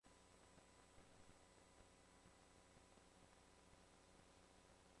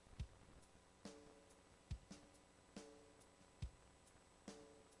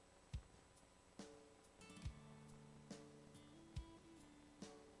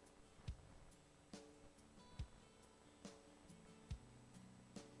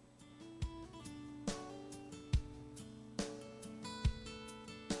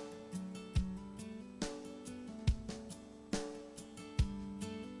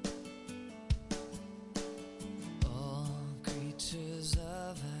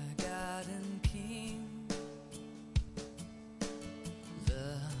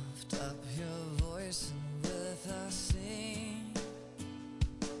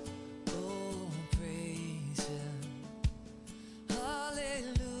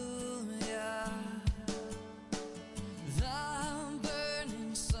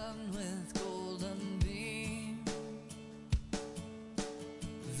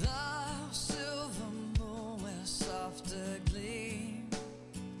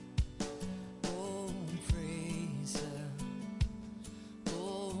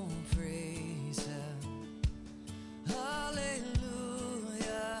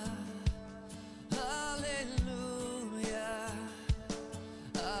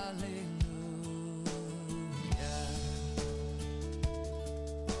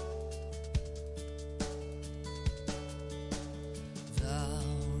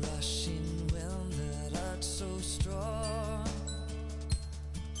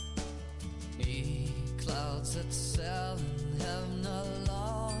clouds that sail in heaven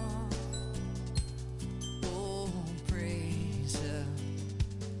alone. Oh, praise Him.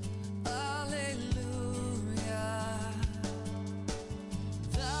 Hallelujah.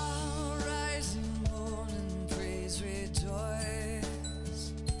 Thou rising moon in praise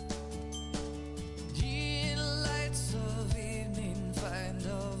rejoice. Ye lights of evening find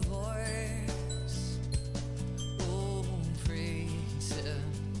a voice. Oh, praise Him.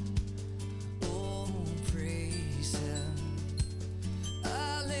 Oh, praise Him.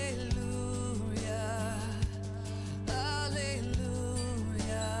 Hallelujah. Hallelujah.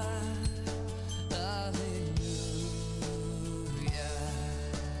 Hallelujah.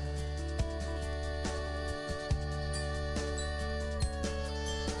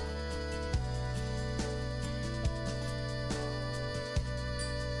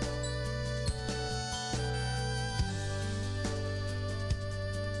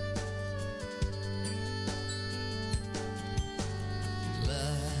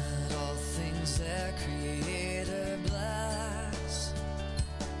 Let all things their Creator bless,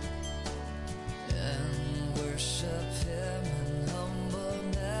 and worship Him in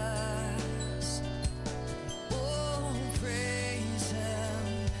humbleness. Oh, praise Him.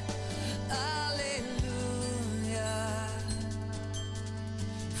 Hallelujah.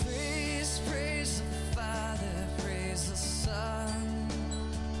 Praise, praise the Father, praise the Son,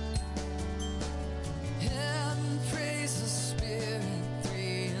 and praise the Spirit,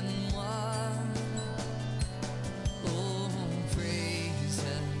 three in one. Oh, praise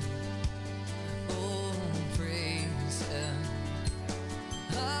Him. Oh, praise Him.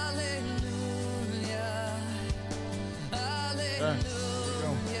 Hallelujah. Hallelujah.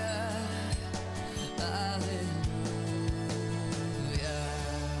 Hallelujah.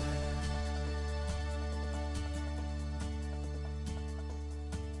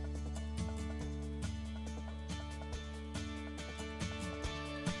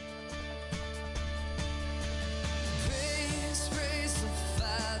 Praise, praise the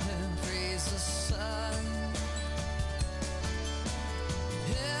Father, praise the Son,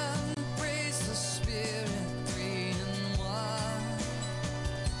 and praise the Spirit, three in one.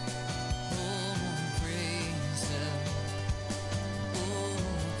 Oh, praise Him. Oh,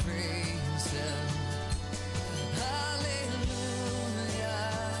 praise Him. Hallelujah.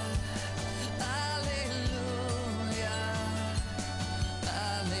 Hallelujah.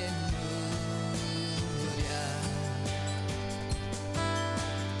 Hallelujah.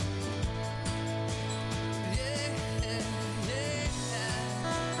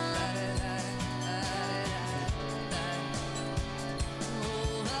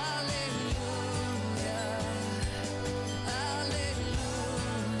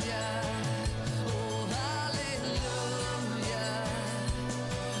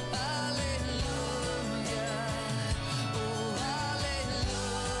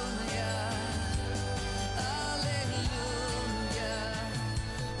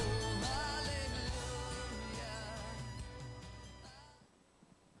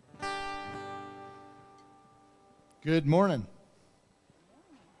 Good morning.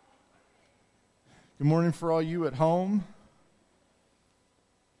 Good morning for all you at home.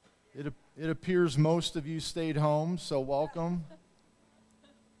 It appears most of you stayed home, so welcome.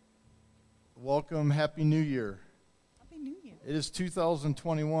 Welcome. Happy New Year. Happy New Year. It is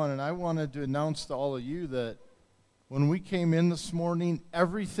 2021, and I wanted to announce to all of you that when we came in this morning,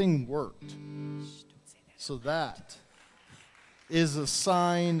 everything worked. Shh, don't say that. So that is a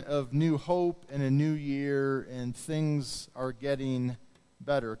sign of new hope and a new year, and things are getting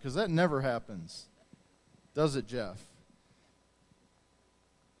better, because that never happens. Does it, Jeff?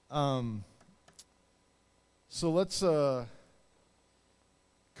 So let's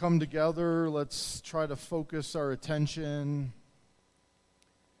come together. Let's try to focus our attention.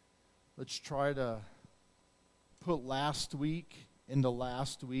 Let's try to put last week into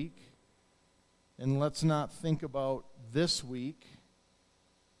last week. And let's not think about this week.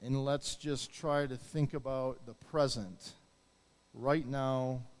 And let's just try to think about the present, right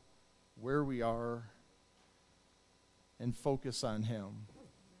now, where we are, and focus on Him.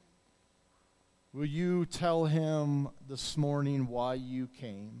 Will you tell Him this morning why you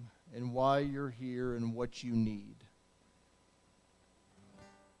came and why you're here and what you need?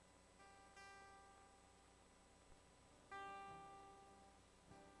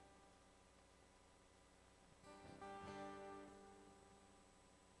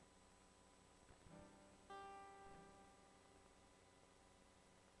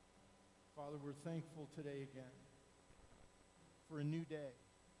 Father, we're thankful today again for a new day,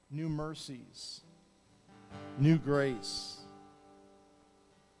 new mercies, new grace.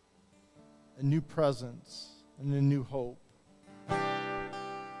 a new presence and a new hope.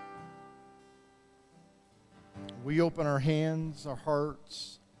 We open our hands, our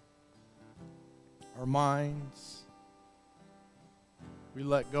hearts, our minds. We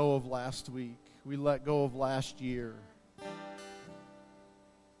let go of last week. We let go of last year.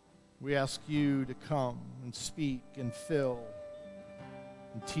 We ask you to come and speak and fill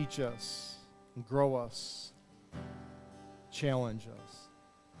and teach us and grow us, challenge us.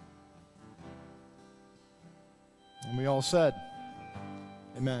 And we all said,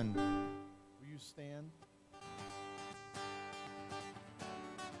 amen. Will you stand?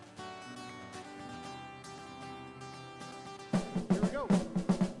 Here we go.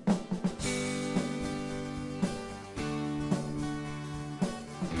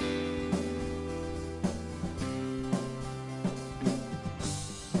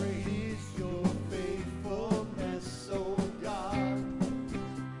 Great is your faithfulness, O God.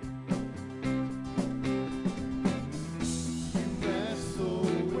 You wrestle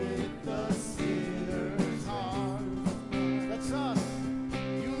with the sinner's heart. That's us.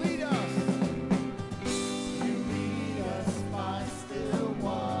 You lead us. You lead us by still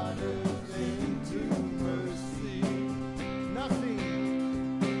waters into mercy. Nothing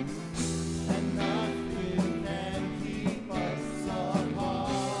and nothing can keep us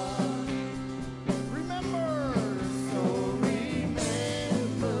apart. Remember, so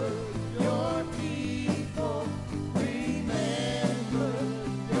remember your people. Remember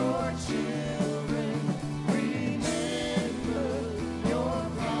your children. Remember your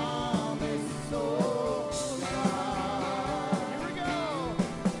promise, oh God. Here we go.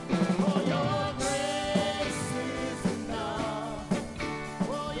 For your grace is enough.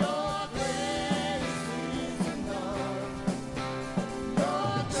 For your grace is enough.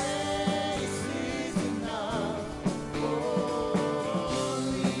 Your grace is enough for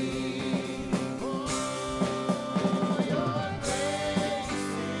me. Oh, your grace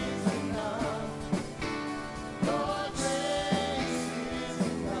is enough. Your grace is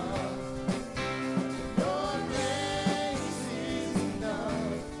enough. Your grace is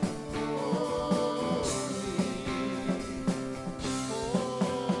enough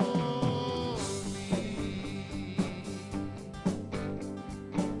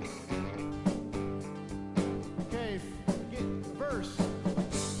Okay, verse.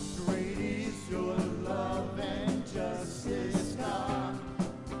 Great is your love and justice, God.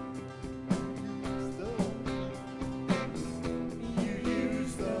 You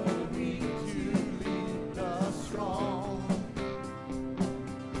use the weak to lead the strong.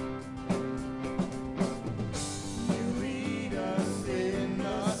 You lead us in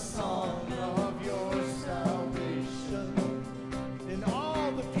the song of your salvation. And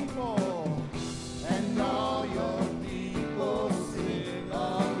all the people and all your people sing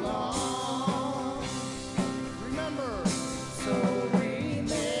along. Remember, so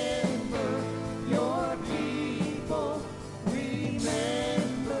remember your people.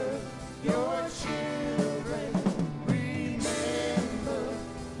 Remember your children. Remember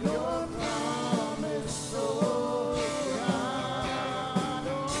your promise, oh God.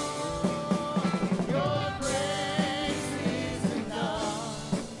 Oh, your grace is enough.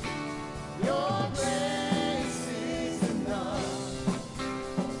 Your grace is enough.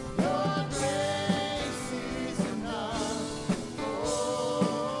 Your grace is enough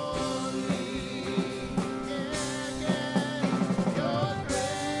for me. Yeah, yeah. Your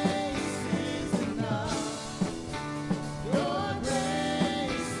grace is enough. Your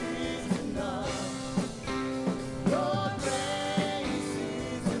grace is enough. Your grace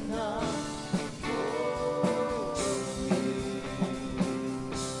is enough for me.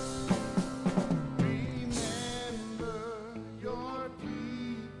 Remember your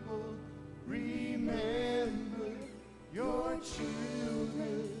people. Remember your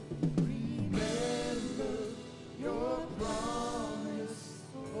children. Remember your promise,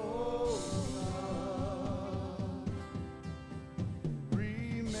 oh God.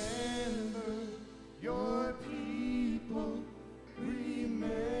 Remember your people.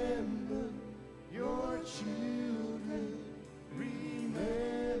 Remember your children.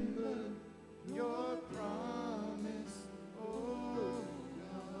 Remember your promise, oh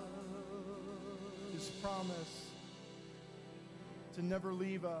God. His promise to never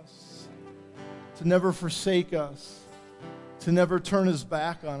leave us, to never forsake us, to never turn his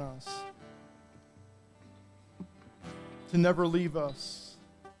back on us, to never leave us,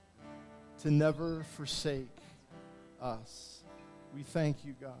 to never forsake us. We thank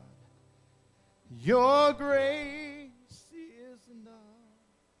you, God. Your grace is enough.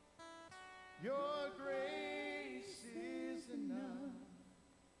 Your grace is enough.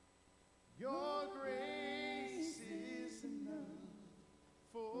 Your grace is enough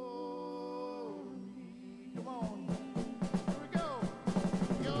for me. Come on. Here we go.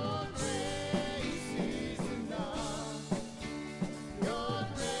 Your grace is enough. Your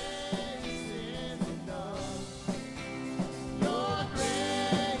grace is enough. Your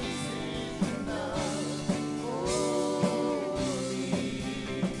grace is enough for me.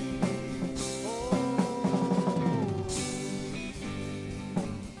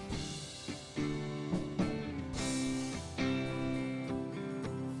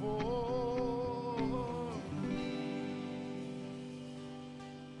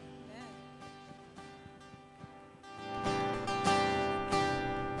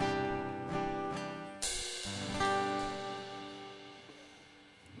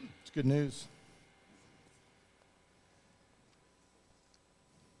 It's good news.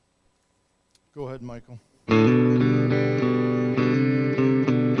 Go ahead, Michael. Here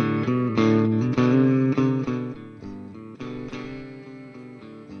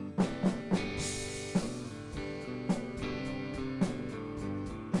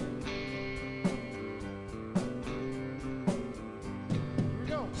we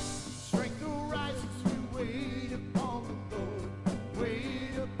go. Strength will rise as we wait upon the Lord.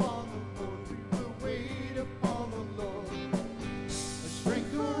 Wait upon the Lord. We will wait upon the Lord.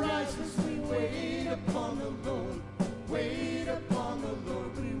 Strength will rise as we wait upon the Lord. Wait upon the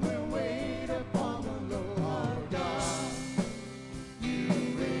Lord. We will wait upon the Lord. Our God, you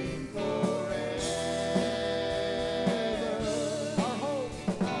reign forever. Our hope,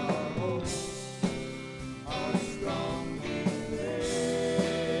 our strong deliverer.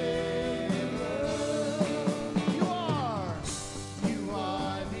 You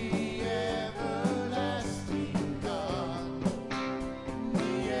are the everlasting God.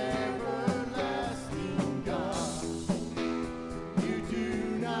 The everlasting God. You do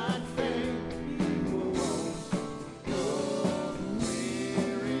not faint, you won't grow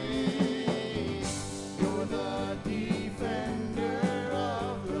weary. You're the defender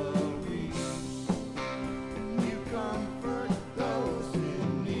of the weak. You comfort those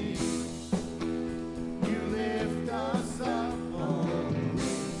in need. You lift us up on wings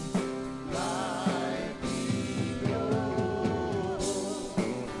like eagles.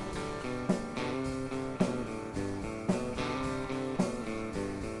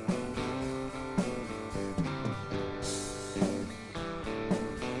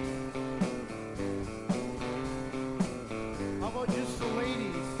 How about just the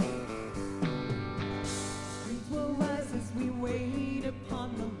ladies? Strength will rise as we wait upon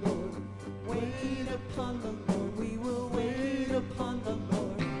the Lord. Wait upon the Lord. We will wait upon the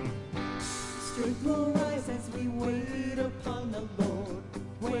Lord. Strength will rise as we wait upon the Lord.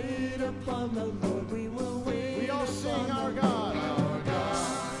 Wait upon the Lord. We will wait. We all sing upon our the God. Our God,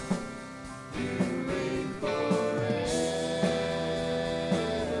 you reign forever.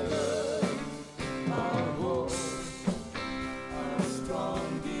 Our hope, our strong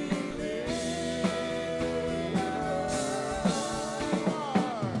deliverer.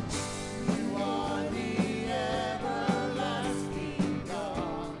 You are the everlasting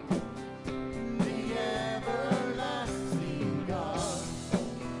God. The everlasting God.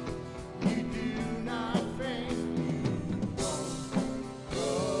 You do not faint, you won't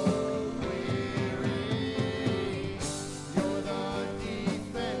grow weary. You're the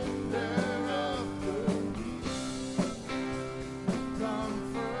defender of the weak.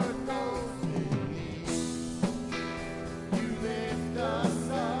 Comfort those in need. You lift us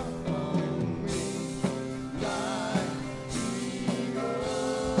up on wings like eagles.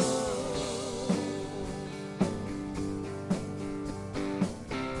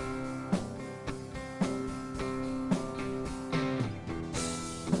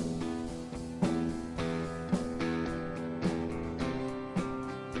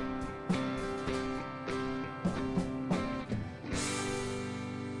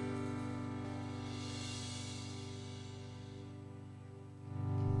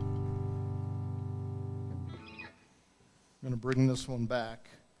 I'm going to bring this one back.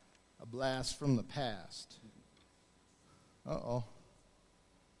 A blast from the past. Uh-oh.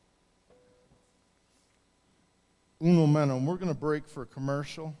 Uno momento. We're going to break for a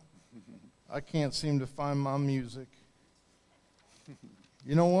commercial. I can't seem to find my music.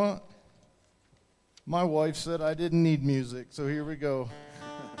 You know what? My wife said I didn't need music, so here we go.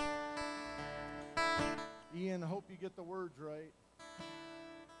 Ian, I hope you get the words right.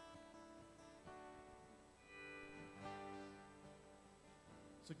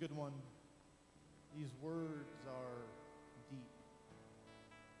 It's a good one. These words are deep.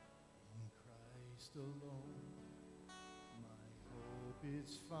 In Christ alone, my hope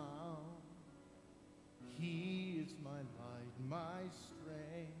is found. He is my light, my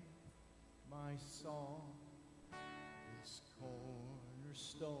strength, my song. This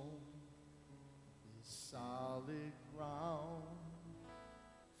cornerstone is solid ground,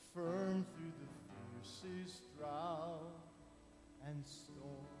 firm through the fiercest drought and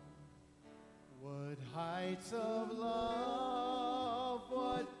storm. What heights of love,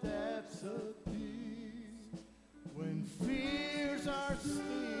 what depths of peace, when fears are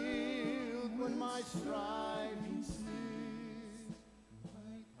stilled, when my striving cease,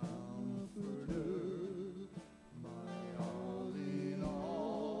 my comforter, my all in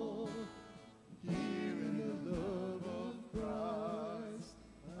all, here in the love of Christ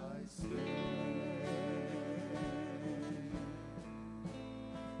I stand.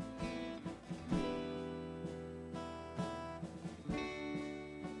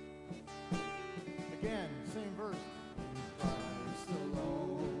 Again, same verse. In Christ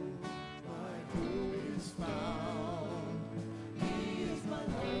alone, my hope is found. He is my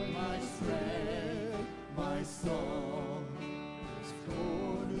light, my strength, my song. His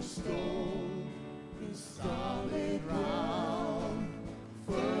cornerstone is solid ground,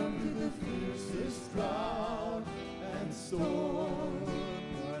 firm through the fiercest drought and storm.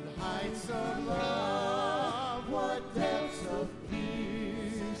 What heights of love, what depths of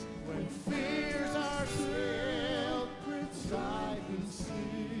peace, when fears are stilled, with striving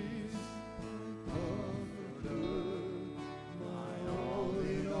cease. Comforter, my all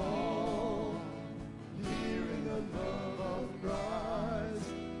in all, here in the love of Christ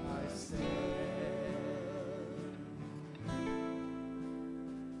I stand.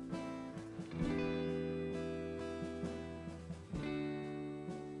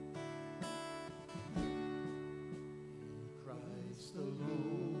 Christ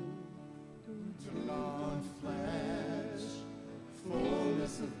alone, who took on flesh,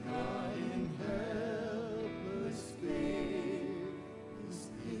 fullness of God in helpless faith, His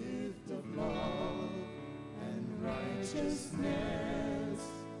gift of love and righteousness,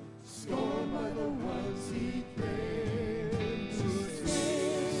 scorned by the ones He came to save.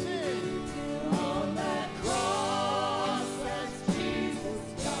 On that cross as Jesus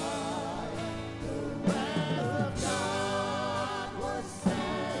died, the wrath of God was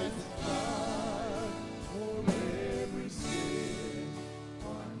satisfied. For every sin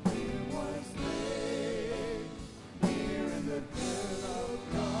on Him was laid. Here in the blood of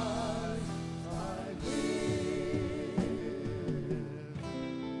Christ I live.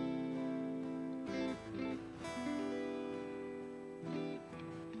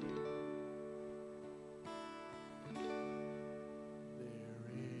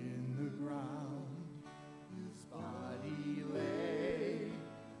 There in the ground His body lay,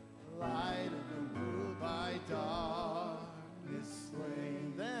 light of the world by darkness slain.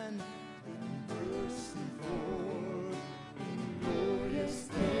 Then bursting forth in glorious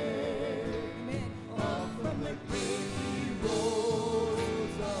day, up from the grave He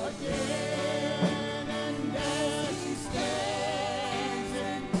rose again, and as He stands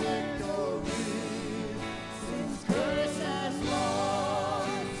in victory, since curse has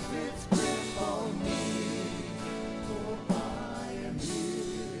lost its grip on me, for I am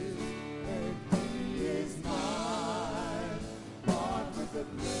His and He is mine, bought with the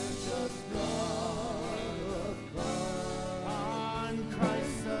precious blood of Christ. On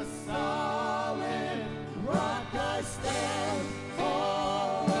Christ the solid rock I stand,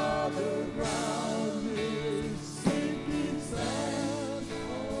 all other ground is sinking sand.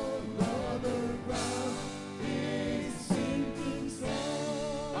 All other ground is sinking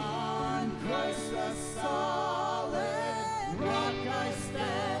sand. On Christ the solid rock I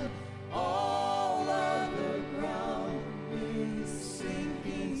stand, all other ground is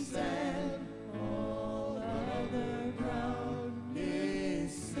sinking sand. All other ground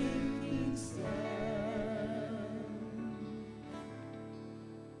is sinking sand.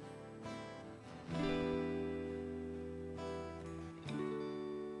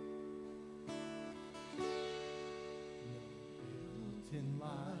 No guilt in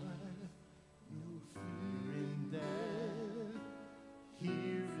life, no fear in death.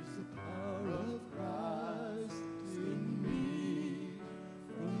 Here is the power of Christ in me,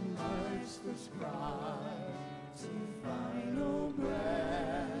 from life's first cry to final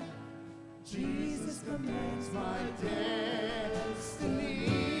breath. Jesus commands my destiny.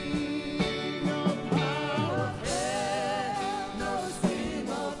 No power of hell, no scheme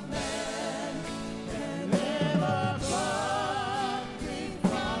of man can ever pluck me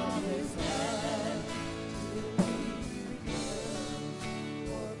from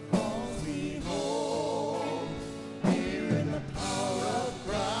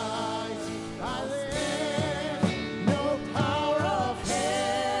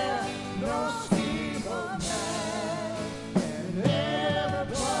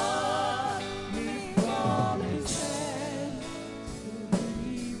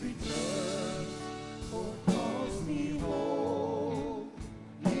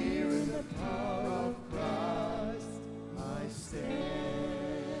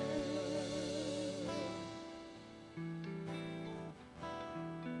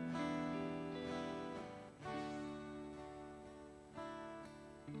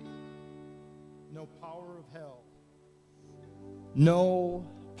No power of hell. No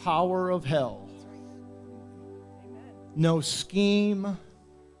power of hell. No scheme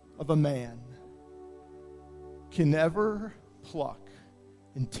of a man can ever pluck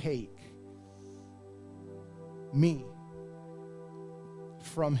and take me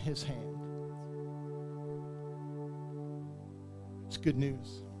from his hand. It's good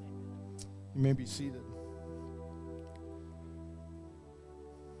news. You may be seated.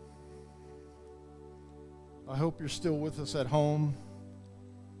 I hope you're still with us at home.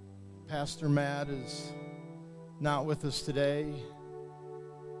 Pastor Matt is not with us today.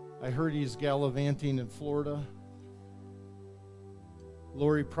 I heard he's gallivanting in Florida.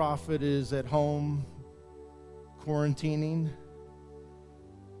 Lori Prophet is at home quarantining.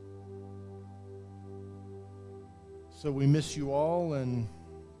 So we miss you all and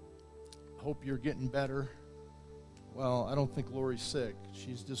hope you're getting better. Well, I don't think Lori's sick.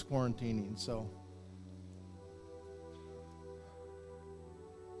 She's just quarantining, so.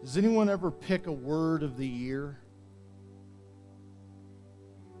 Does anyone ever pick a word of the year?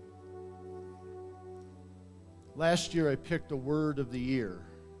 Last year I picked a word of the year.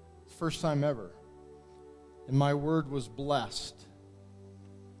 First time ever. And my word was blessed.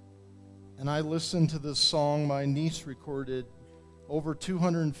 And I listened to this song my niece recorded over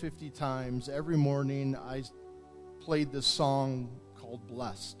 250 times. Every morning I played this song called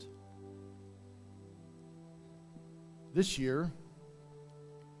Blessed. This year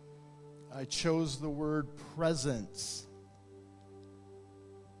I chose the word presence.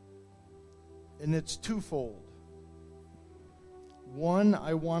 And it's twofold. One,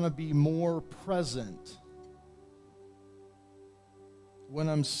 I want to be more present when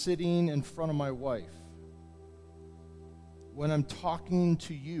I'm sitting in front of my wife, when I'm talking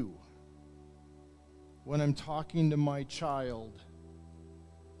to you, when I'm talking to my child.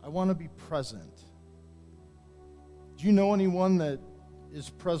 I want to be present. Do you know anyone that is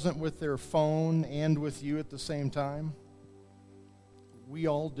present with their phone and with you at the same time? We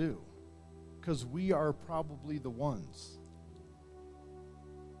all do, because we are probably the ones.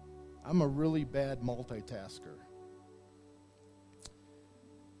 I'm a really bad multitasker.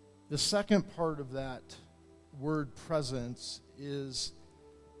 The second part of that word presence is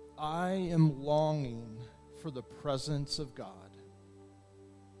I am longing for the presence of God.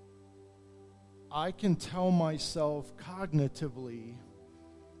 I can tell myself cognitively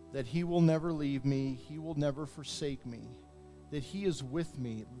that He will never leave me, He will never forsake me, that He is with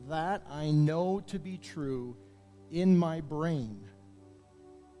me. That I know to be true in my brain.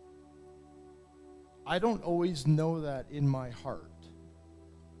 I don't always know that in my heart.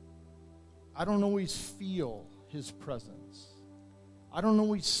 I don't always feel His presence. I don't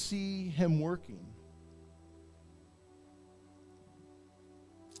always see Him working.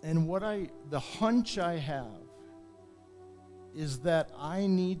 And the hunch I have is that I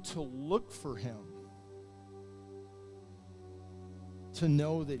need to look for Him to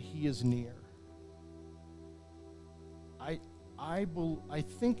know that He is near. I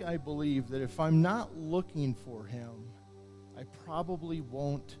believe that if I'm not looking for Him, I probably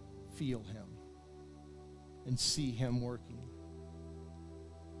won't feel Him and see Him working.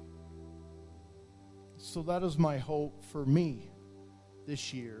 So that is my hope for me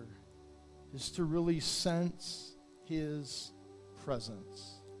this year, is to really sense His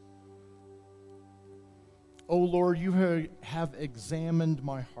presence. O Lord, you have examined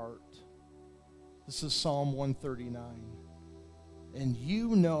my heart. This is Psalm 139. And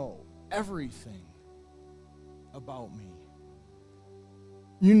you know everything about me.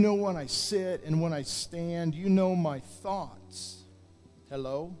 You know when I sit and when I stand. You know my thoughts.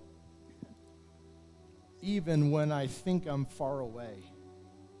 Hello? Even when I think I'm far away.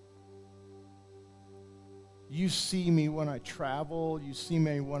 You see me when I travel. You see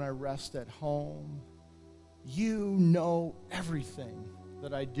me when I rest at home. You know everything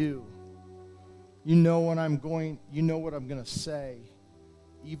that I do. You know when I'm going, you know what I'm going to say,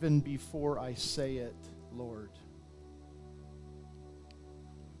 even before I say it, Lord.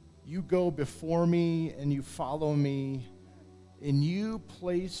 You go before me and you follow me, and you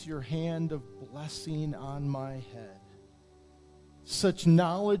place your hand of blessing on my head. Such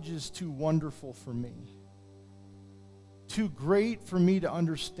knowledge is too wonderful for me, too great for me to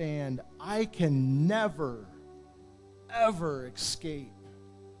understand. I can never, ever escape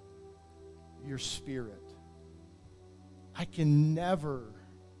your Spirit. I can never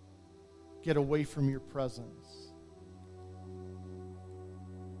get away from your presence.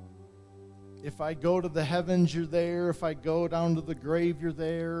 If I go to the heavens, you're there. If I go down to the grave, you're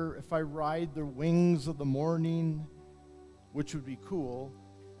there. If I ride the wings of the morning, which would be cool,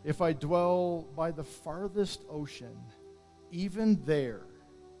 If I dwell by the farthest ocean, even there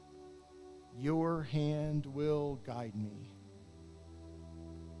your hand will guide me,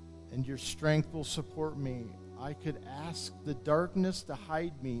 and your strength will support me. I could ask the darkness to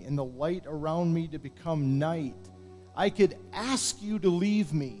hide me and the light around me to become night. I could ask you to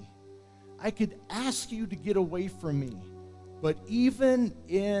leave me. I could ask you to get away from me. But even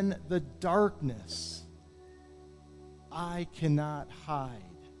in the darkness, I cannot hide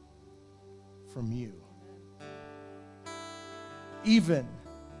from you. Even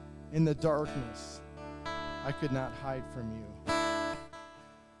in the darkness, I could not hide from you.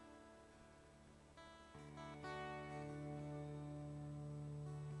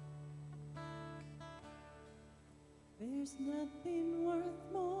 There's nothing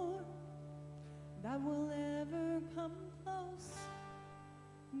worth more that will ever come close.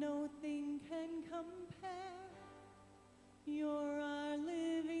 No thing can compare. You're our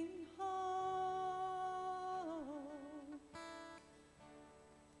living hope.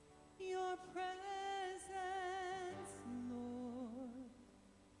 Your presence, Lord.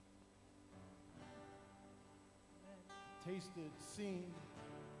 Tasted, seen.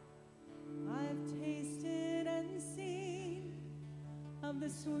 I've tasted and seen of the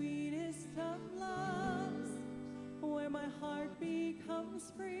sweetest of loves, where my heart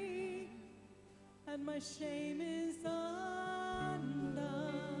becomes free and my shame is undone.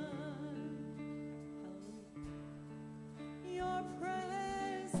 Hallelujah. Your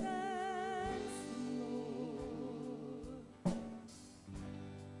presence, Lord.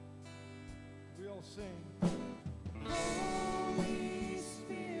 We all sing. Holy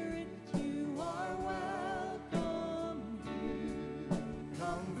Spirit, you are welcome here.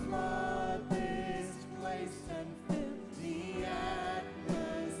 Come flood this place and fill the atmosphere.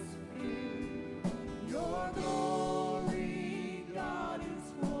 Your glory, God, is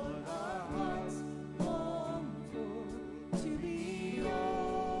what our hearts long for, to be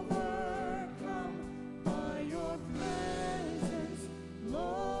overcome by your presence,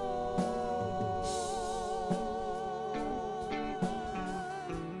 Lord.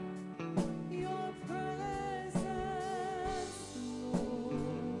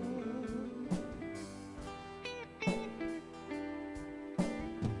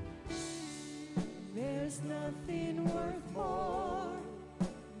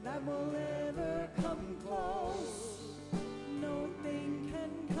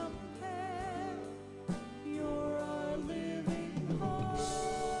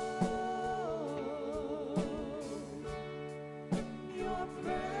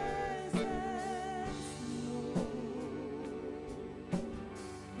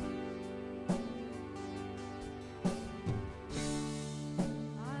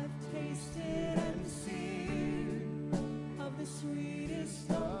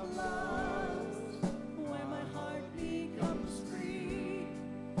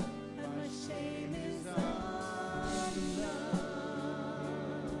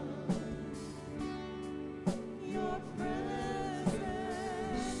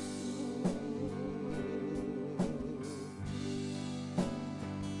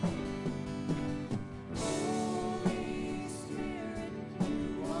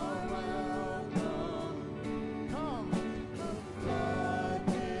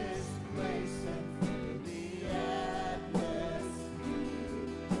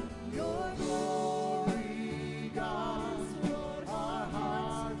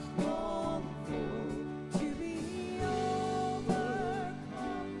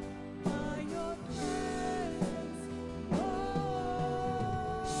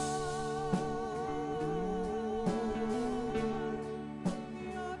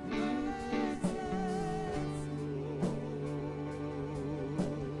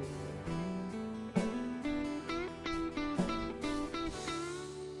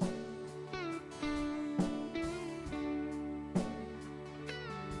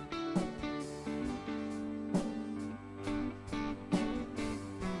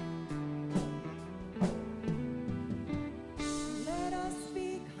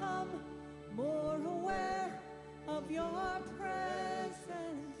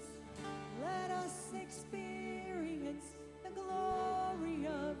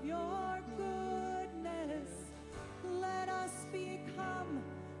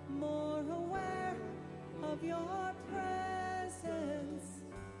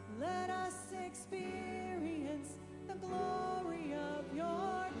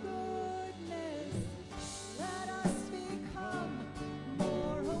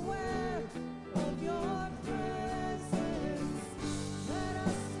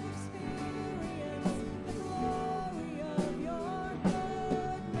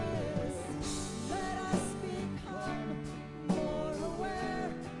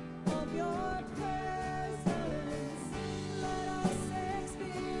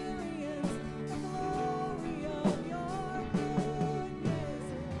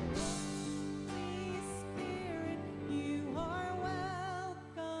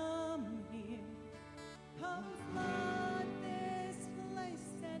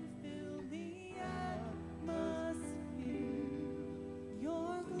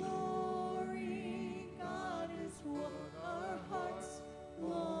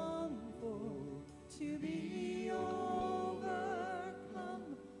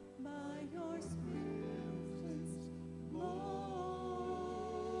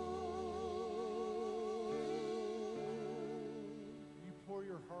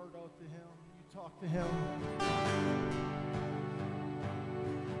 heart out to Him. You talk to Him.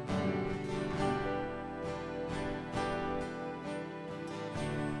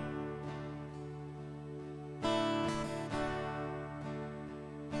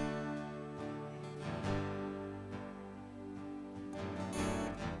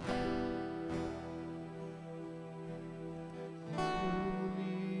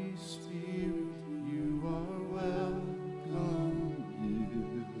 Holy Spirit, you are welcome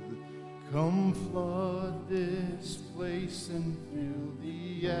here. Come flood this place and fill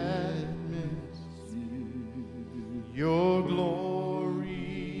the atmosphere. Your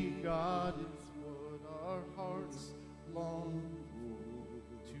glory, God, is what our hearts long for,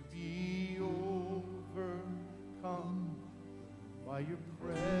 to be overcome by your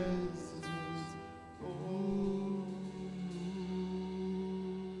presence. Oh,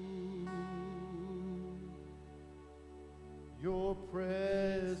 your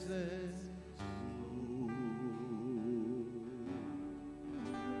presence.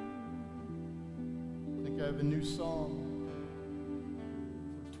 I think I have a new song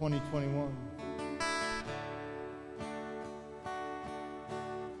for 2021.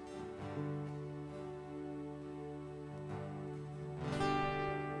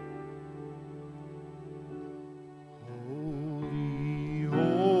 Holy,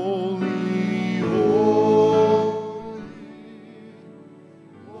 holy, holy,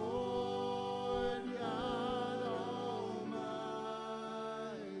 Lord God Almighty.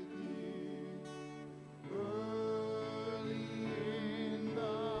 Early in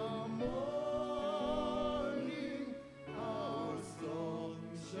the morning, our song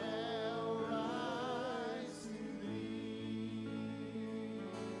shall rise to Thee.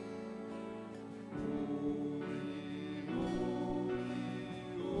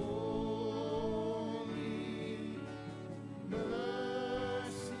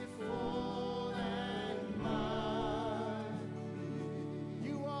 Merciful and mighty,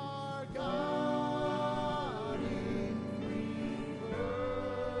 you are God in 3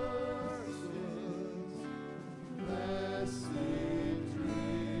 persons, blessed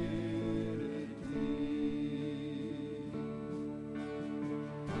Trinity.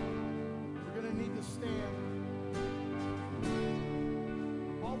 We're going to need to stand.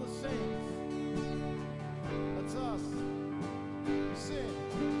 All the saints. That's us. We sing.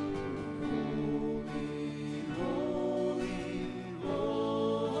 Holy, holy,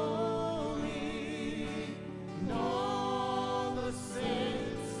 holy, and all the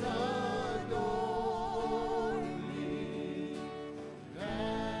saints adore Thee,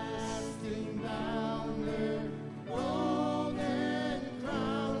 casting down their golden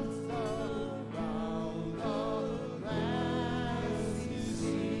crowns around the glassy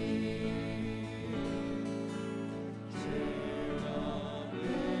sea.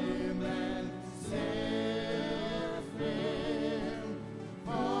 Cherubim and seraphim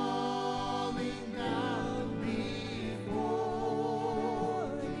falling down before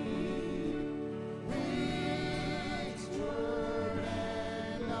Thee, each word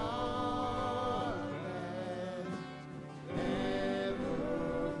and amen,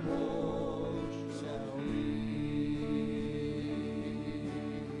 evermore shall be.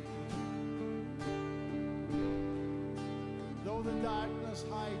 Though the darkness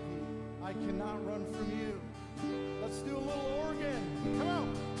hide Thee, I cannot run from You. Let's do a little organ. Come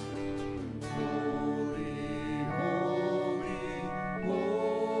on. Holy, holy,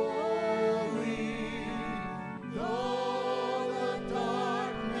 holy, though the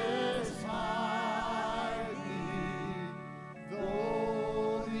darkness hide Thee,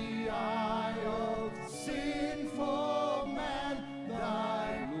 though the eye of sinful man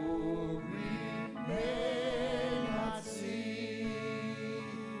Thy glory may not see.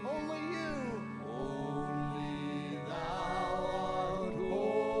 Only You, only Thou art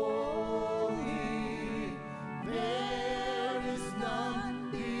holy.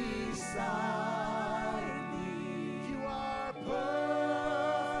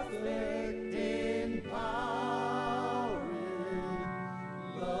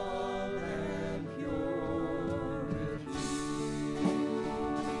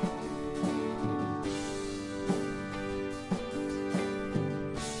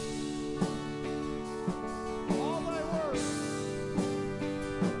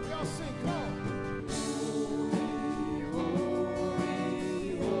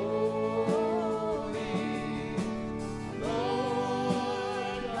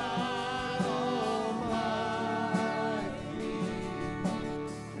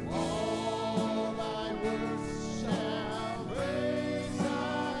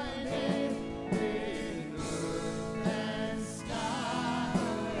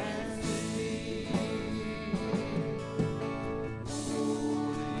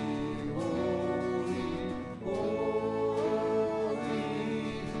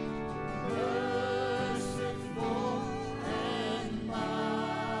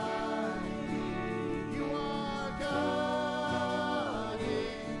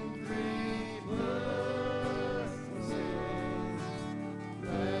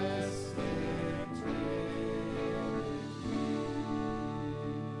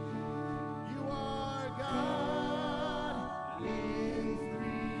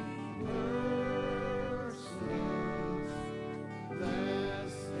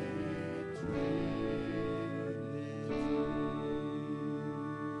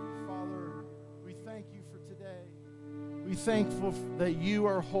 We thankful that you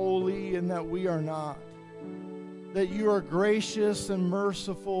are holy and that we are not. That you are gracious and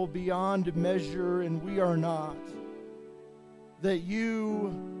merciful beyond measure and we are not. That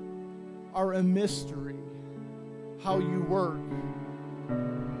you are a mystery, how you work,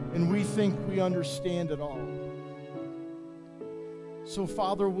 and we think we understand it all. So,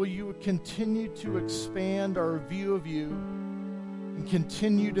 Father, will you continue to expand our view of you and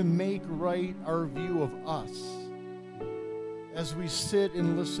continue to make right our view of us as we sit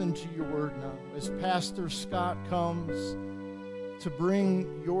and listen to your word now. As Pastor Scott comes to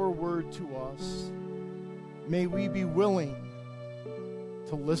bring your word to us, may we be willing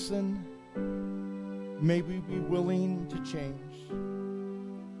to listen. May we be willing to change.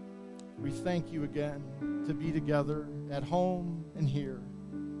 We thank you again to be together at home and here.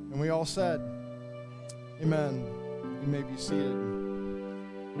 And we all said, amen. You may be seated.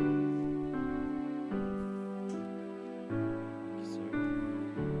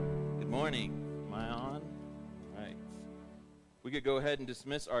 Good morning. Am I on? All right. We could go ahead and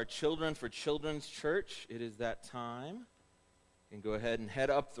dismiss our children for Children's Church. It is that time. You can go ahead and head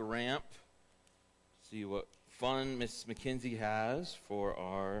up the ramp. See what fun Miss McKenzie has for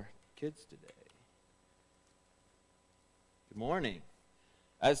our kids today. Good morning.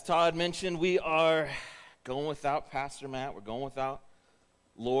 As Todd mentioned, we are going without Pastor Matt. We're going without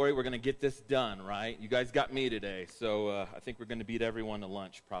Lori. We're going to get this done, right? You guys got me today, so I think we're going to beat everyone to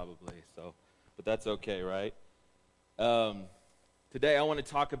lunch probably. But that's okay, right? Today I want to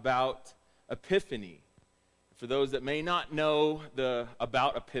talk about Epiphany. For those that may not know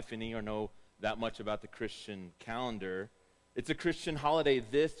about Epiphany or know that much about the Christian calendar, it's a Christian holiday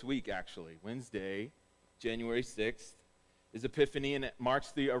this week, actually. Wednesday, January 6th, is Epiphany, and it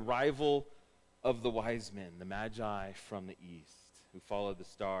marks the arrival of the wise men, the Magi from the east, who followed the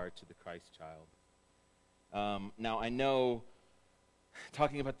star to the Christ child. Now, I know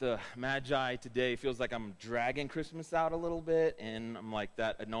talking about the Magi today feels like I'm dragging Christmas out a little bit, and I'm like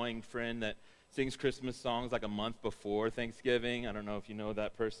that annoying friend that sings Christmas songs like a month before Thanksgiving. I don't know if you know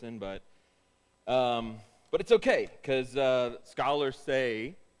that person, but it's okay, because scholars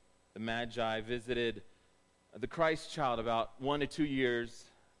say the Magi visited the Christ child about 1 to 2 years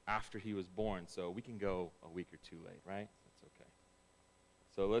after he was born. So we can go a week or two late, right? That's okay.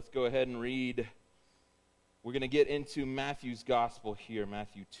 So let's go ahead and read. We're going to get into Matthew's gospel here,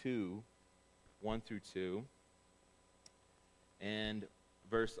 Matthew 2, 1 through 2, and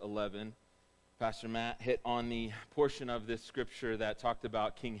verse 11. Pastor Matt hit on the portion of this scripture that talked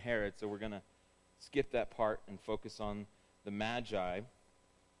about King Herod, so we're going to skip that part and focus on the Magi.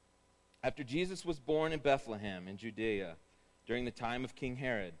 After Jesus was born in Bethlehem in Judea, during the time of King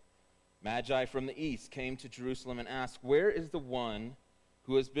Herod, Magi from the east came to Jerusalem and asked, "Where is the one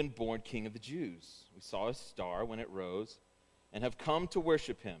who has been born King of the Jews? We saw his star when it rose and have come to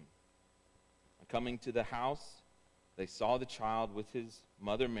worship him." And coming to the house, they saw the child with his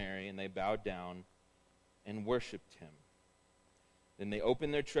mother Mary, and they bowed down and worshipped him. Then they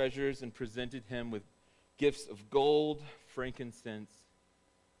opened their treasures and presented him with gifts of gold, frankincense,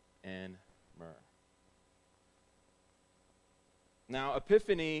 and myrrh. Now,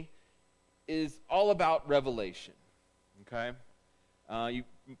 Epiphany is all about revelation, okay? You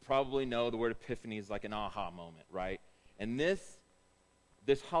probably know the word epiphany is like an aha moment, right? And this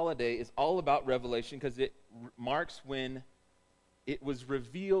holiday is all about revelation because it marks when it was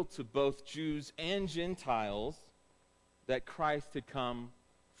revealed to both Jews and Gentiles that Christ had come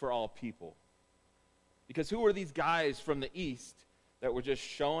for all people. Because who were these guys from the east that were just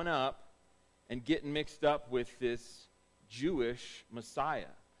showing up and getting mixed up with this Jewish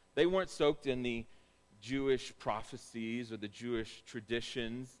Messiah? They weren't soaked in the Jewish prophecies or the Jewish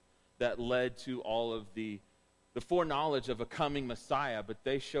traditions that led to all of the foreknowledge of a coming Messiah, but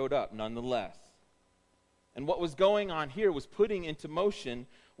they showed up nonetheless. And what was going on here was putting into motion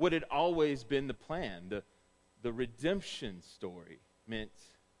what had always been the plan, the redemption story meant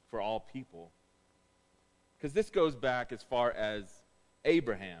for all people. Because this goes back as far as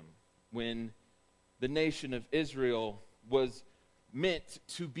Abraham, when the nation of Israel was meant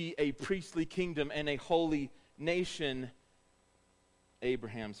to be a priestly kingdom and a holy nation.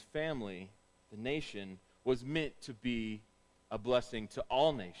 Abraham's family, the nation, was meant to be a blessing to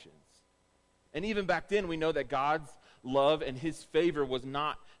all nations. And even back then, we know that God's love and his favor was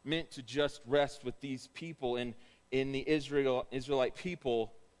not meant to just rest with these people in the Israelite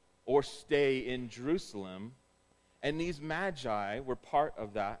people or stay in Jerusalem. And these Magi were part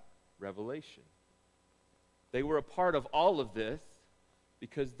of that revelation. They were a part of all of this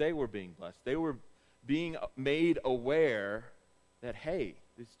because they were being blessed. They were being made aware that, hey,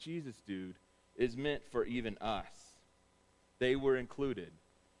 this Jesus dude is meant for even us. They were included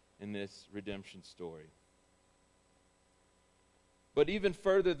in this redemption story. But even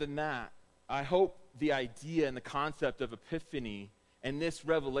further than that, I hope the idea and the concept of Epiphany and this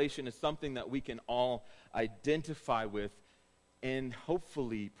revelation is something that we can all identify with and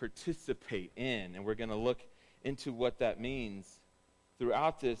hopefully participate in. And we're going to look into what that means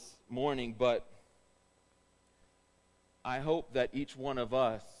throughout this morning. But I hope that each one of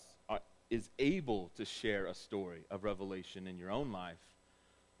us is able to share a story of revelation in your own life.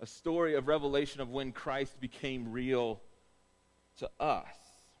 A story of revelation of when Christ became real to us.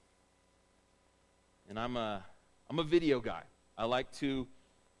 And I'm a video guy. I like to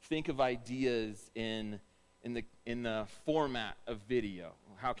think of ideas in the format of video.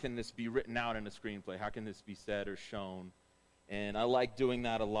 How can this be written out in a screenplay? How can this be said or shown? And I like doing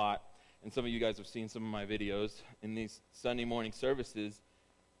that a lot. And some of you guys have seen some of my videos in these Sunday morning services.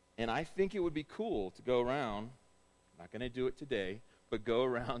 And I think it would be cool to go around, I'm not going to do it today, but go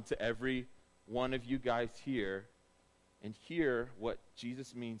around to every one of you guys here and hear what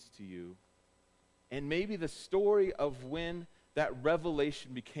Jesus means to you. And maybe the story of when that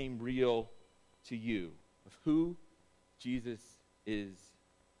revelation became real to you, of who Jesus is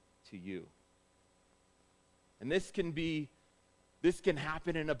to you. And this can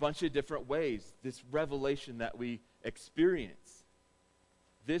happen in a bunch of different ways, this revelation that we experience.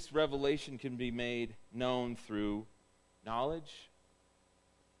 This revelation can be made known through knowledge.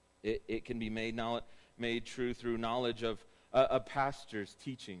 It can be made true through knowledge of a pastor's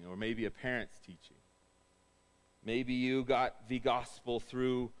teaching, or maybe a parent's teaching. Maybe you got the gospel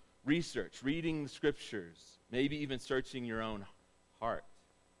through research, reading the scriptures, maybe even searching your own heart.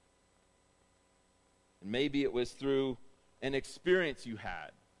 And maybe it was through an experience you had.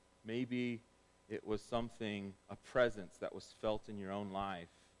 Maybe it was a presence that was felt in your own life.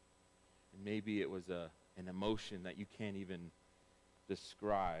 And maybe it was an emotion that you can't even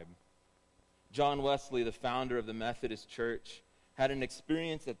describe. John Wesley, the founder of the Methodist Church, had an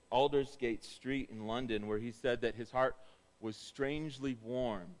experience at Aldersgate Street in London where he said that his heart was strangely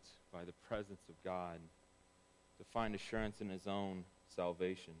warmed by the presence of God to find assurance in his own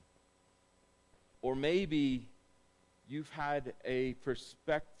salvation. Or maybe you've had a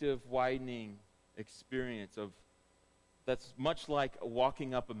perspective-widening experience that's much like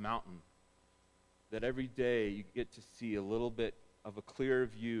walking up a mountain, that every day you get to see a little bit of a clearer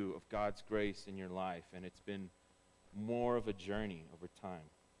view of God's grace in your life, and it's been more of a journey over time.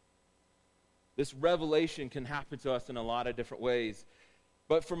 This revelation can happen to us in a lot of different ways,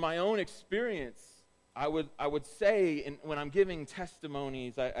 but from my own experience, I would say, when I'm giving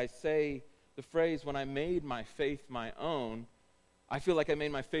testimonies, I say the phrase, when I made my faith my own. I feel like I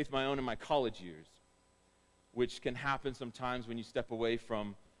made my faith my own in my college years, which can happen sometimes when you step away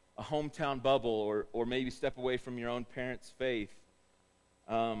from a hometown bubble or maybe step away from your own parents' faith.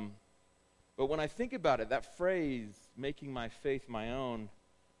 But when I think about it, that phrase, making my faith my own,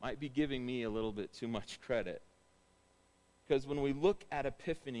 might be giving me a little bit too much credit. Because when we look at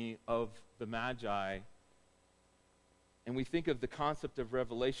Epiphany of the Magi, and we think of the concept of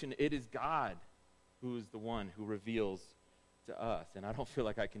revelation, it is God who is the one who reveals to us. And I don't feel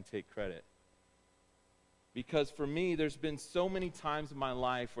like I can take credit. Because for me, there's been so many times in my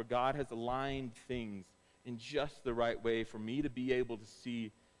life where God has aligned things in just the right way for me to be able to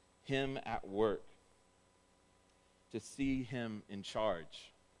see Him at work, to see Him in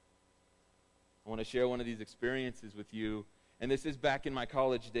charge. I want to share one of these experiences with you. And this is back in my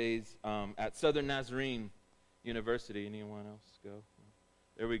college days at Southern Nazarene University. Anyone else go?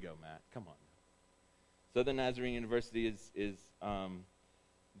 There we go, Matt. Come on. Southern Nazarene University is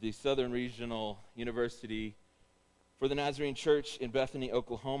the Southern Regional University for the Nazarene Church in Bethany,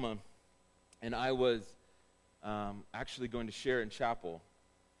 Oklahoma. And I was actually going to share in chapel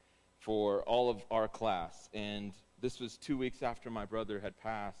for all of our class. And this was 2 weeks after my brother had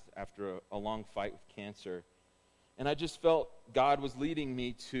passed after a long fight with cancer. And I just felt God was leading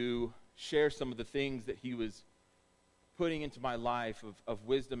me to share some of the things that He was putting into my life of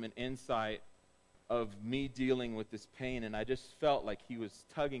wisdom and insight of me dealing with this pain. And I just felt like He was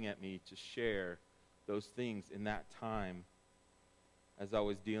tugging at me to share those things in that time as I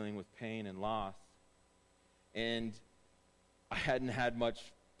was dealing with pain and loss. And I hadn't had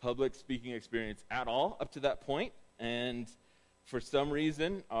much public speaking experience at all up to that point. And for some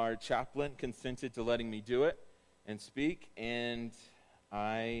reason, our chaplain consented to letting me do it and speak. And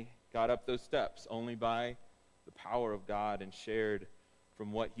I got up those steps only by the power of God and shared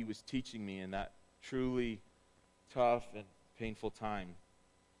from what He was teaching me in that truly tough and painful time.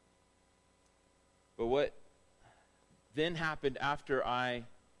 But what then happened after I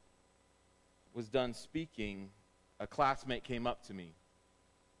was done speaking, a classmate came up to me,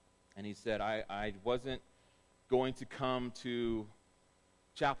 and he said, I wasn't going to come to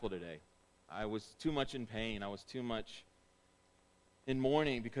chapel today. I was too much in pain. I was too much in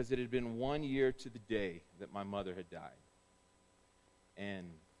mourning because it had been 1 year to the day that my mother had died. And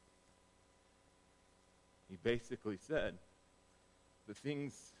he basically said, the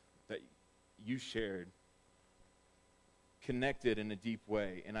things that you shared connected in a deep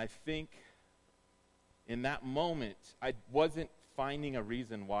way. And I think in that moment, I wasn't finding a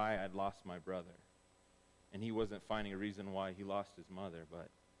reason why I'd lost my brother. And he wasn't finding a reason why he lost his mother, but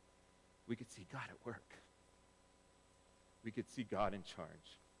we could see God at work. We could see God in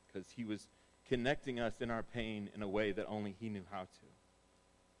charge because he was connecting us in our pain in a way that only he knew how to.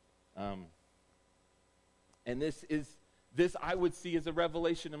 And this I would see as a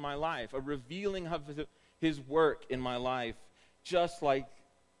revelation in my life, a revealing of his work in my life, just like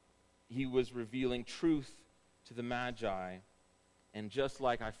he was revealing truth to the Magi, and just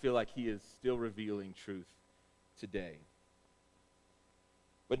like I feel like he is still revealing truth today.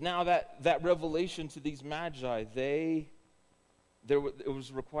 But now that revelation to these Magi, it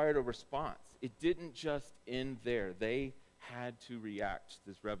was required a response. It didn't just end there. They had to react to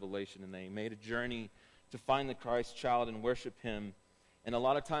this revelation, and they made a journey to find the Christ child and worship him. And a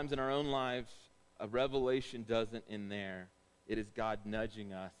lot of times in our own lives, a revelation doesn't end there. It is God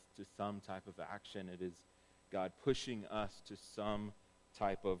nudging us to some type of action. It is God pushing us to some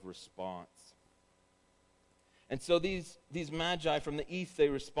type of response. And so these Magi from the east, they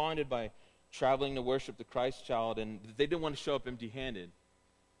responded by traveling to worship the Christ child, and they didn't want to show up empty-handed.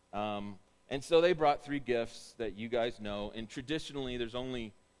 And so they brought 3 gifts that you guys know, and traditionally there's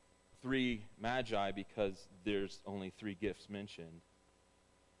only 3 Magi because there's only 3 gifts mentioned.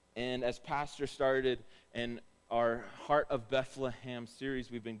 And as Pastor started in our Heart of Bethlehem series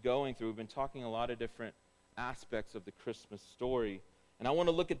we've been going through, we've been talking a lot of different aspects of the Christmas story. And I want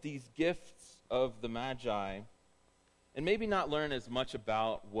to look at these gifts of the Magi and maybe not learn as much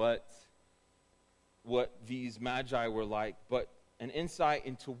about what these Magi were like, but an insight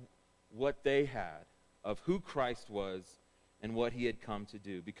into what they had of who Christ was and what he had come to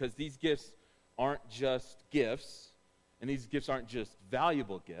do. Because these gifts aren't just gifts, and these gifts aren't just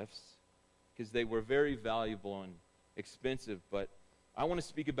valuable gifts, because they were very valuable and expensive, but I want to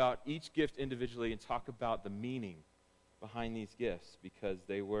speak about each gift individually and talk about the meaning behind these gifts, because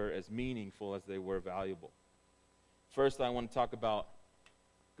they were as meaningful as they were valuable. First, I want to talk about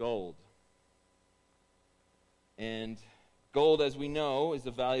gold. And gold, as we know, is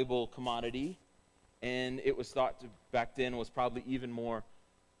a valuable commodity, and it was thought to, back then, was probably even more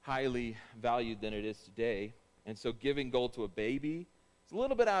highly valued than it is today. And so giving gold to a baby is a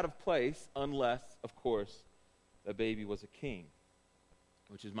little bit out of place, unless, of course, the baby was a king,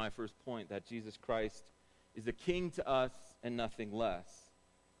 which is my first point, that Jesus Christ is a king to us and nothing less.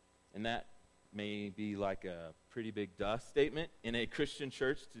 And that may be like a pretty big duh statement in a Christian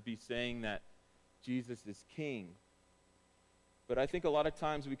church to be saying that Jesus is king. But I think a lot of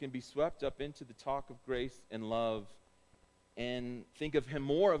times we can be swept up into the talk of grace and love and think of him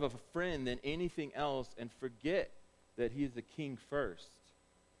more of a friend than anything else and forget that he is a king first.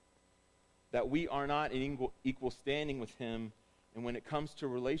 That we are not in equal standing with him, and when it comes to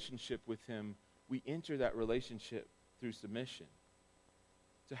relationship with him, we enter that relationship through submission.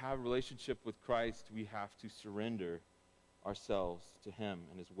 To have a relationship with Christ, we have to surrender ourselves to him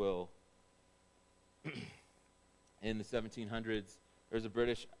and his will. In the 1700s, there's a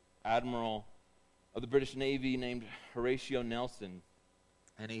British admiral of the British Navy named Horatio Nelson,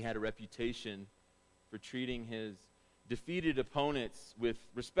 and he had a reputation for treating his defeated opponents with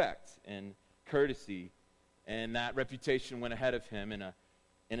respect and courtesy, and that reputation went ahead of him. And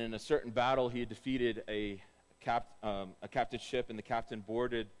in a certain battle, he had defeated a captain's ship, and the captain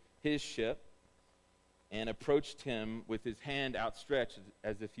boarded his ship and approached him with his hand outstretched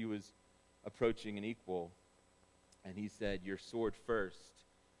as if he was approaching an equal. And he said, "Your sword first,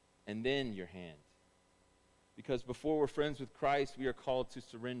 and then your hand." Because before we're friends with Christ, we are called to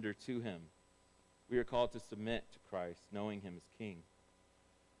surrender to him. We are called to submit to Christ, knowing him as king.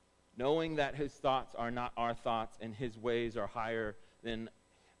 Knowing that his thoughts are not our thoughts, and his ways are higher than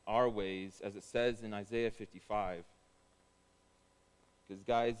our ways, as it says in Isaiah 55. Because,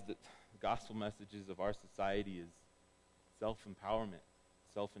 guys, the gospel messages of our society is self-empowerment,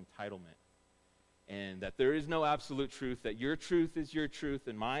 self-entitlement. And that there is no absolute truth, that your truth is your truth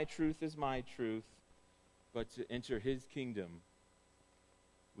and my truth is my truth. But to enter his kingdom,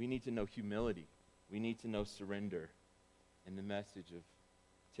 we need to know humility. We need to know surrender and the message of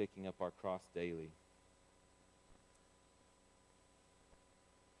taking up our cross daily.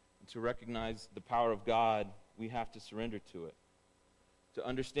 And to recognize the power of God, we have to surrender to it. To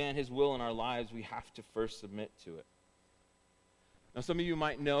understand his will in our lives, we have to first submit to it. Now, some of you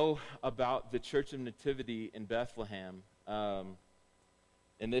might know about the Church of Nativity in Bethlehem. And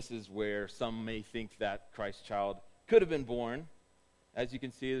this is where some may think that Christ child could have been born. As you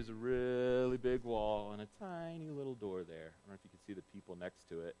can see, there's a really big wall and a tiny little door there. I don't know if you can see the people next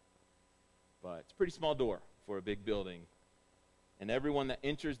to it, but it's a pretty small door for a big building. And everyone that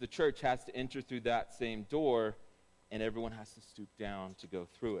enters the church has to enter through that same door, and everyone has to stoop down to go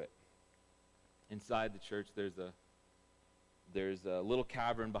through it. Inside the church, there's a little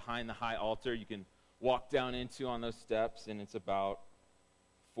cavern behind the high altar you can walk down into on those steps, and it's about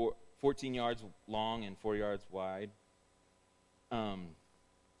 14 yards long and 4 yards wide.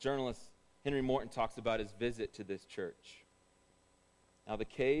 Journalist Henry Morton talks about his visit to this church. Now, the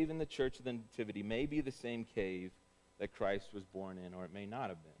cave in the Church of the Nativity may be the same cave that Christ was born in, or it may not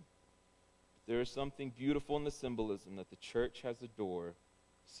have been. But there is something beautiful in the symbolism that the church has a door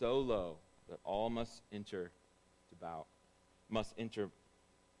so low that all will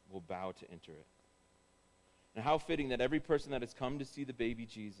bow to enter it. And how fitting that every person that has come to see the baby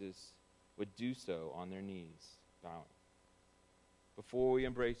Jesus would do so on their knees, bowing. Before we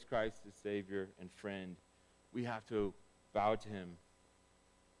embrace Christ as Savior and friend, we have to bow to him,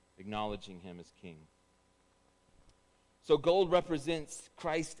 acknowledging him as King. So gold represents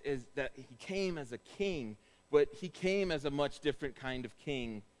Christ as that he came as a king, but he came as a much different kind of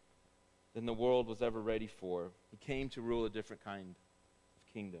king than the world was ever ready for. He came to rule a different kind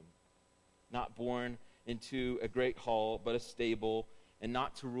of kingdom. Not born into a great hall, but a stable, and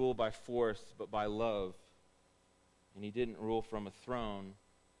not to rule by force, but by love. And he didn't rule from a throne,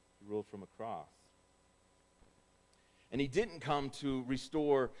 he ruled from a cross. And he didn't come to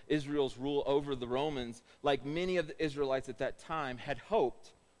restore Israel's rule over the Romans like many of the Israelites at that time had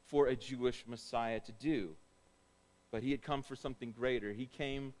hoped for a Jewish Messiah to do. But he had come for something greater. He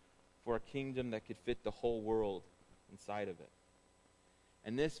came for a kingdom that could fit the whole world inside of it.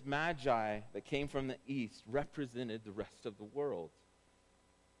 And this Magi that came from the east represented the rest of the world.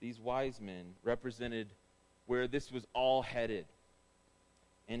 These wise men represented where this was all headed.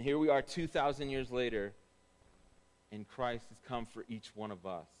 And here we are 2,000 years later, and Christ has come for each one of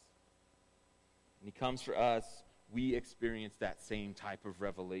us. And he comes for us, we experience that same type of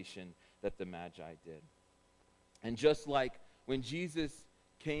revelation that the Magi did. And just like when Jesus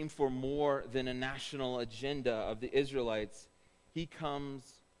came for more than a national agenda of the Israelites,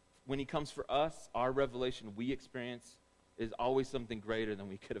 when he comes for us, our revelation we experience is always something greater than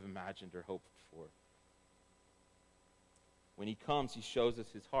we could have imagined or hoped for. When he comes, he shows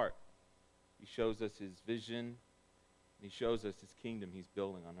us his heart. He shows us his vision. And he shows us his kingdom he's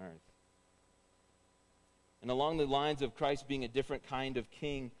building on earth. And along the lines of Christ being a different kind of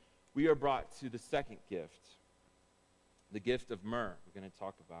king, we are brought to the second gift, the gift of myrrh we're going to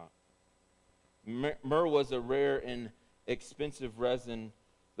talk about. Myrrh was a rare and expensive resin,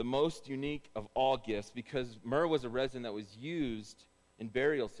 the most unique of all gifts, because myrrh was a resin that was used in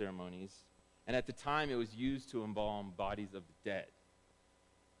burial ceremonies, and at the time it was used to embalm bodies of the dead.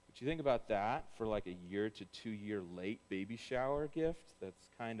 But you think about that for like a year to 2 year late baby shower gift, that's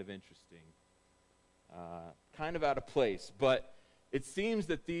kind of interesting. Kind of out of place, but it seems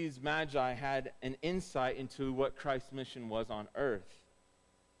that these Magi had an insight into what Christ's mission was on earth,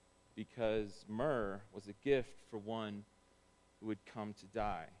 because myrrh was a gift for one who would come to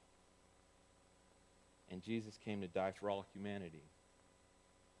die. And Jesus came to die for all humanity.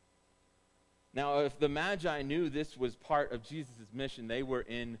 Now, if the Magi knew this was part of Jesus' mission, they were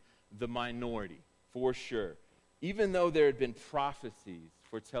in the minority, for sure. Even though there had been prophecies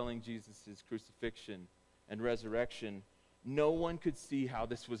foretelling Jesus' crucifixion and resurrection, no one could see how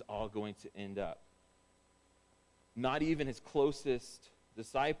this was all going to end up. Not even his closest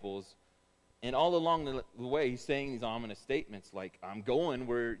disciples. And all along the way, he's saying these ominous statements like, I'm going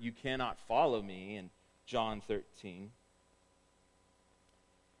where you cannot follow me, in John 13.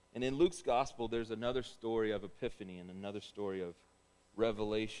 And in Luke's gospel, there's another story of Epiphany and another story of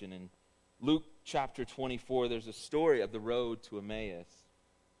revelation. In Luke chapter 24, there's a story of the road to Emmaus,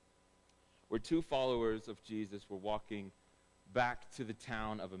 where two followers of Jesus were walking back to the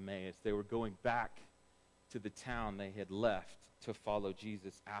town of Emmaus. They were going back to the town they had left to follow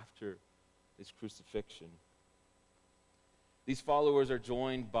Jesus after his crucifixion. These followers are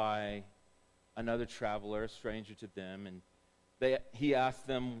joined by another traveler, a stranger to them, and he asked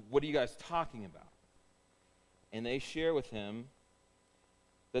them, what are you guys talking about? And they share with him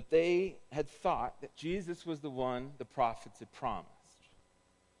that they had thought that Jesus was the one the prophets had promised.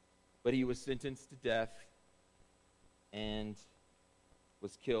 But he was sentenced to death and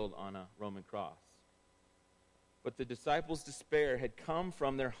was killed on a Roman cross. But the disciples' despair had come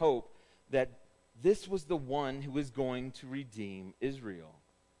from their hope that this was the one who was going to redeem Israel.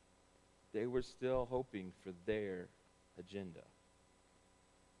 They were still hoping for their agenda.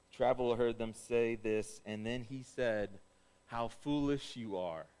 The traveler heard them say this, and then he said, "How foolish you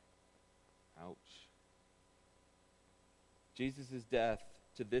are." Ouch. Jesus' death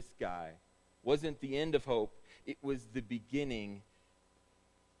to this guy wasn't the end of hope. It was the beginning.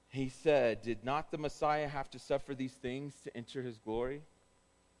 He said, did not the Messiah have to suffer these things to enter his glory?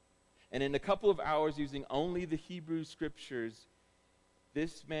 And in a couple of hours, using only the Hebrew scriptures,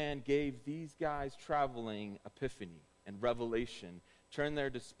 this man gave these guys traveling epiphany and revelation, turned their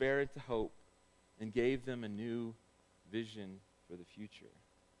despair into hope, and gave them a new vision for the future.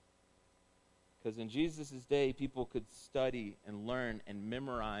 Because in Jesus' day, people could study and learn and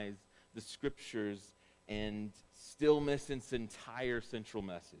memorize the scriptures and still miss its entire central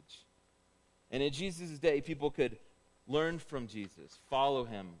message. And in Jesus' day, people could learn from Jesus, follow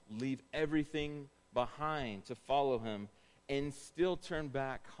him, leave everything behind to follow him, and still turn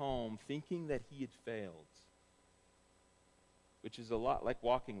back home thinking that he had failed. Which is a lot like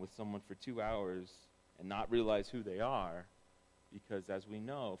walking with someone for 2 hours and not realize who they are, because as we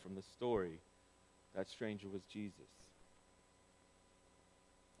know from the story, that stranger was Jesus.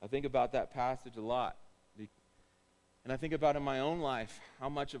 I think about that passage a lot. And I think about in my own life, how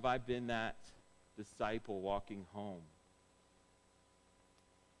much have I been that disciple walking home?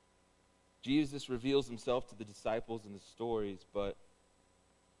 Jesus reveals himself to the disciples in the stories, but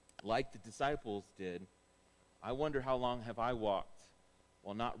like the disciples did, I wonder how long have I walked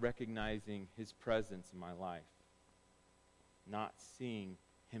while not recognizing his presence in my life, not seeing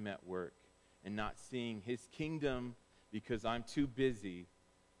him at work, and not seeing his kingdom because I'm too busy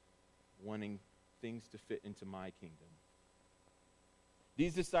wanting things to fit into my kingdom.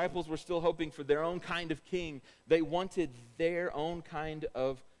 These disciples were still hoping for their own kind of king. They wanted their own kind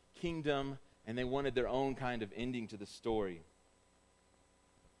of kingdom, and they wanted their own kind of ending to the story.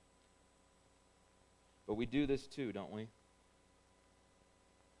 But we do this too, don't we?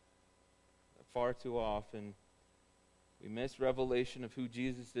 Far too often, we miss revelation of who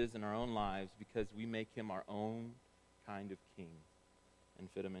Jesus is in our own lives because we make him our own kind of king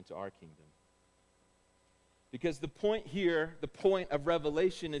and fit him into our kingdom. Because the point here, the point of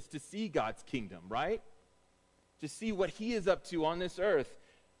revelation is to see God's kingdom, right? To see what he is up to on this earth.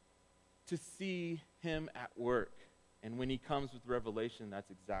 To see him at work. And when he comes with revelation,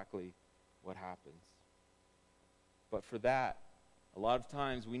 that's exactly what happens. But for that, a lot of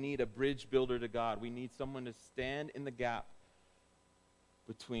times we need a bridge builder to God. We need someone to stand in the gap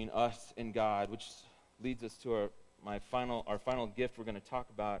between us and God, which leads us to our final gift we're going to talk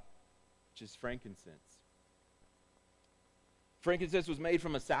about, which is frankincense. Frankincense was made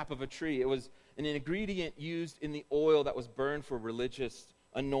from a sap of a tree. It was an ingredient used in the oil that was burned for religious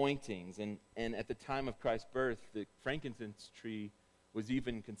anointings. And at the time of Christ's birth, the frankincense tree was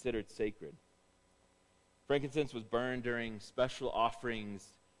even considered sacred. Frankincense was burned during special offerings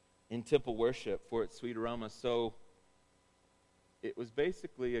in temple worship for its sweet aroma. So it was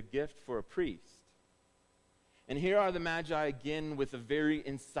basically a gift for a priest. And here are the Magi again with a very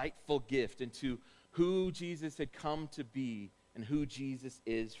insightful gift into who Jesus had come to be and who Jesus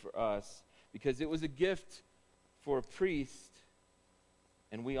is for us. Because it was a gift for a priest,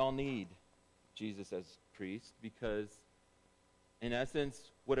 and we all need Jesus as priest, because in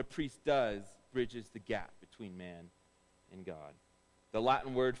essence, what a priest does bridges the gap between man and God. The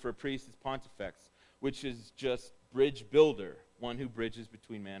Latin word for a priest is pontifex, which is just bridge builder, one who bridges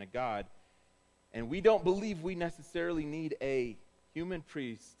between man and God. And we don't believe we necessarily need a human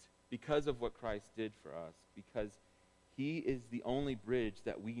priest because of what Christ did for us, because he is the only bridge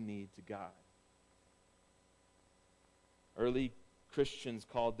that we need to God. Early Christians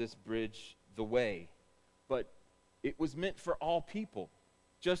called this bridge the way, but it was meant for all people,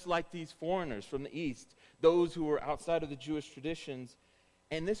 just like these foreigners from the East, those who were outside of the Jewish traditions.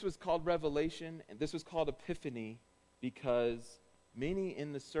 And this was called revelation, and this was called epiphany, because many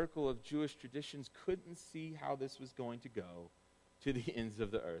in the circle of Jewish traditions couldn't see how this was going to go to the ends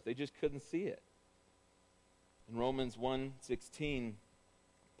of the earth. They just couldn't see it. In Romans 1:16,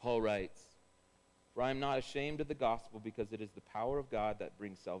 Paul writes, "For I am not ashamed of the gospel, because it is the power of God that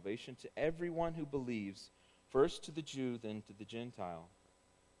brings salvation to everyone who believes, first to the Jew, then to the Gentile."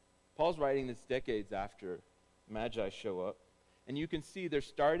 Paul's writing this decades after the Magi show up, and you can see they're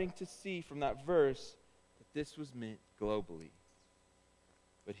starting to see from that verse that this was meant globally.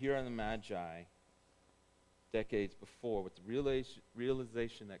 But here are the Magi, decades before, with the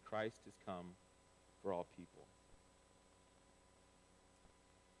realization that Christ has come for all people.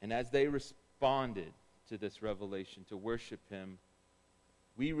 And as they responded to this revelation, to worship him,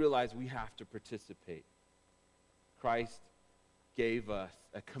 we realize we have to participate. Christ gave us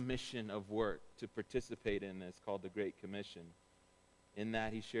a commission of work to participate in this called the Great Commission. In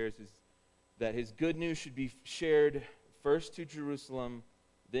that he shares that his good news should be shared first to Jerusalem,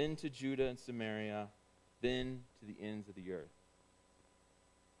 then to Judah and Samaria, then to the ends of the earth.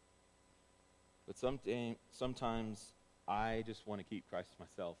 But sometimes I just want to keep Christ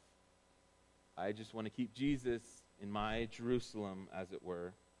myself. I just want to keep Jesus in my Jerusalem, as it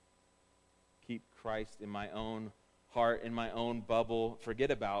were. Keep Christ in my own heart, in my own bubble.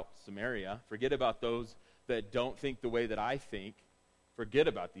 Forget about Samaria. Forget about those that don't think the way that I think. Forget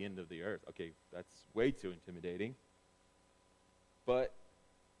about the end of the earth. Okay, that's way too intimidating. But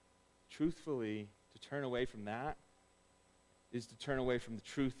truthfully, to turn away from that is to turn away from the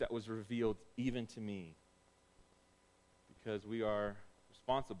truth that was revealed even to me. Because we are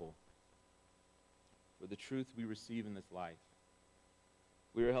responsible for the truth we receive in this life.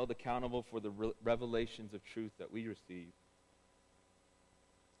 We are held accountable for the revelations of truth that we receive.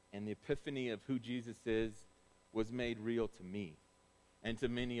 And the epiphany of who Jesus is was made real to me and to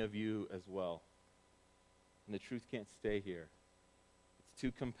many of you as well. And the truth can't stay here. It's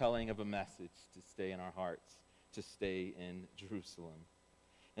too compelling of a message to stay in our hearts, to stay in Jerusalem.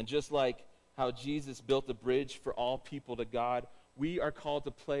 And just like how Jesus built a bridge for all people to God, we are called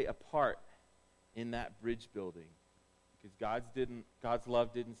to play a part in that bridge building. Because God's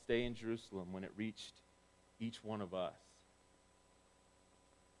love didn't stay in Jerusalem when it reached each one of us.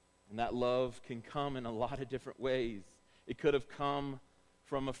 And that love can come in a lot of different ways. It could have come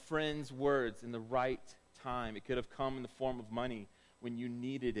from a friend's words in the right time. It could have come in the form of money when you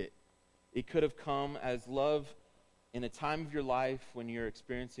needed it. It could have come as love in a time of your life when you're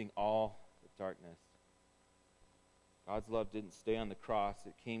experiencing all the darkness. God's love didn't stay on the cross.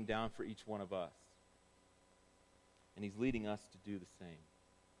 It came down for each one of us. And he's leading us to do the same.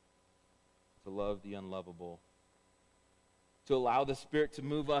 To love the unlovable. To allow the Spirit to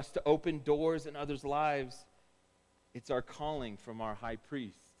move us, to open doors in others' lives. It's our calling from our high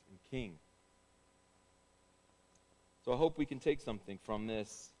priest and king. So I hope we can take something from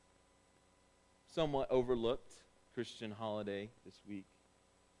this somewhat overlooked Christian holiday this week.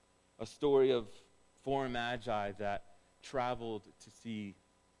 A story of four magi that traveled to see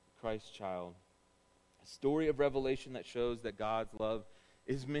Christ's child. A story of revelation that shows that God's love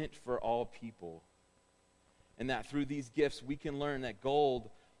is meant for all people. And that through these gifts we can learn that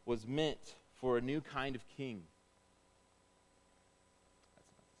gold was meant for a new kind of king. That's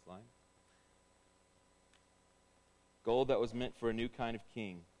not the slide. Gold that was meant for a new kind of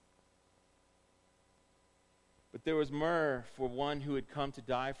king. But there was myrrh for one who had come to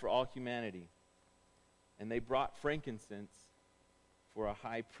die for all humanity. And they brought frankincense for a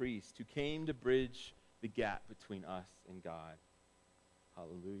high priest who came to bridge the gap between us and God.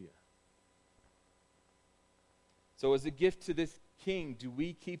 Hallelujah. So as a gift to this king, do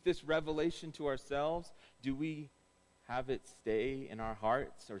we keep this revelation to ourselves? Do we have it stay in our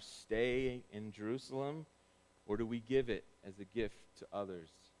hearts or stay in Jerusalem? Or do we give it as a gift to others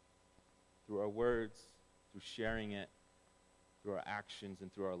through our words, through sharing it, through our actions,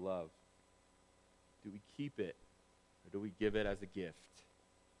 and through our love? Do we keep it or do we give it as a gift?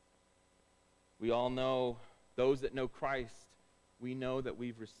 We all know, those that know Christ, we know that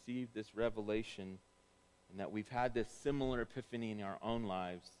we've received this revelation and that we've had this similar epiphany in our own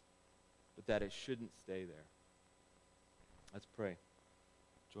lives, but that it shouldn't stay there. Let's pray.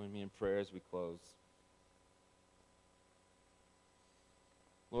 Join me in prayer as we close.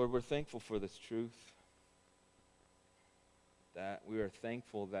 Lord, we're thankful for this truth. That we are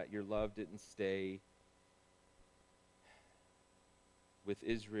thankful that your love didn't stay with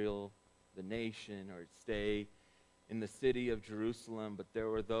Israel, the nation, or stay in the city of Jerusalem, but there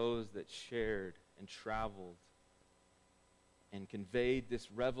were those that shared and traveled and conveyed this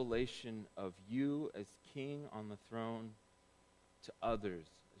revelation of you as king on the throne to others,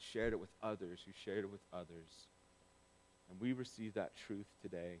 shared it with others, who shared it with others. And we receive that truth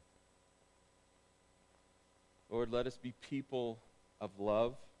today. Lord, let us be people of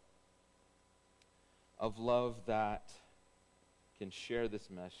love that can share this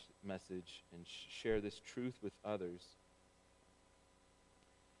message and share this truth with others.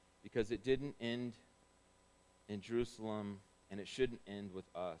 Because it didn't end in Jerusalem, and it shouldn't end with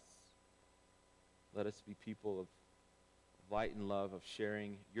us. Let us be people of light and love, of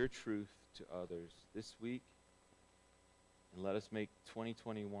sharing your truth to others this week. And let us make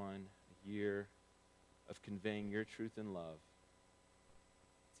 2021 a year of conveying your truth and love.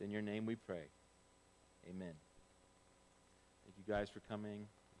 It's in your name we pray. Amen. Thank you guys for coming.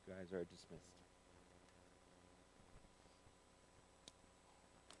 You guys are dismissed.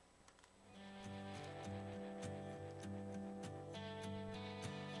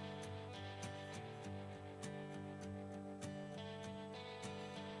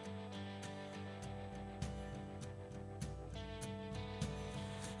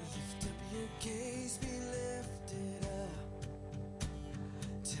 gaze be lifted up.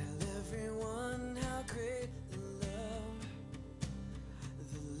 Tell everyone how great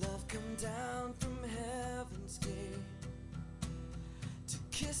the love come down from heaven's gate.